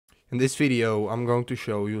In this video, I'm going to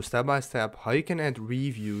show you step by step how you can add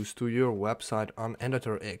reviews to your website on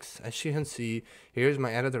Editor X. As you can see, here's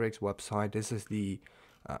my Editor X website. This is the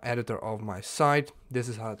editor of my site. This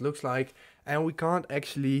is how it looks like. And we can't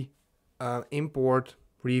actually import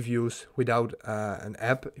reviews without an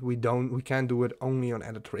app. We can't do it only on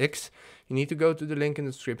Editor X. You need to go to the link in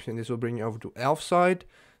the description. This will bring you over to Elfsight.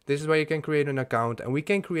 This is where you can create an account, and we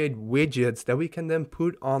can create widgets that we can then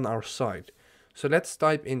put on our site. So let's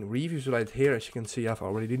type in reviews right here. As you can see, I've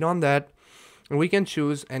already done that. And we can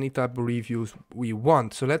choose any type of reviews we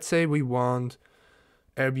want. So let's say we want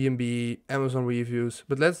Airbnb, Amazon reviews,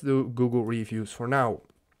 but let's do Google reviews for now.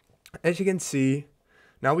 As you can see,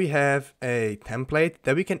 now we have a template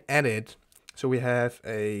that we can edit. So we have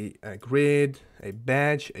a grid, a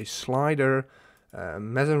badge, a slider,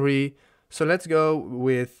 masonry. So let's go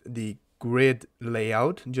with the grid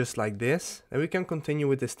layout, just like this. And we can continue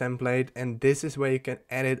with this template, and this is where you can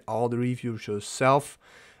edit all the reviews yourself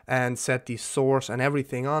and set the source and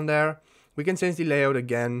everything on there. We can change the layout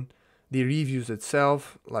again, the reviews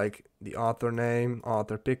itself, like the author name,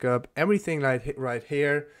 author pickup, everything like right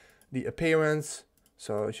here, the appearance.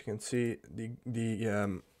 So as you can see,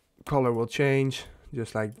 the color will change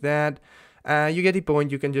just like that. You get the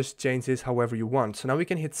point. You can just change this however you want. So now we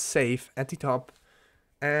can hit save at the top.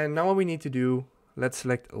 And now what we need to do, let's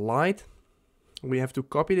select light. We have to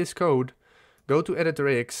copy this code, go to Editor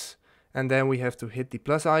X, and then we have to hit the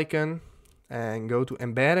plus icon and go to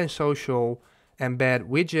Embed and Social, Embed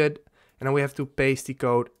Widget, and then we have to paste the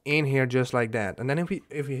code in here just like that. And then if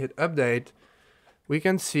we hit update, we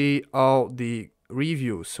can see all the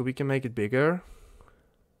reviews. So we can make it bigger.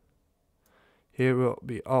 Here will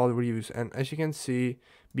be all the reviews, and as you can see,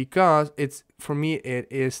 because for me it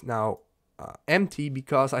is now empty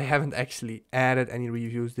because I haven't actually added any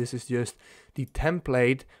reviews. This is just the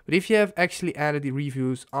template, but if you have actually added the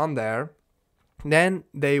reviews on there, then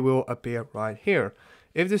they will appear right here.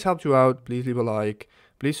 If this helped you out, please leave a like,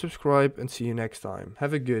 please subscribe, and see you next time.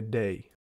 Have a good day.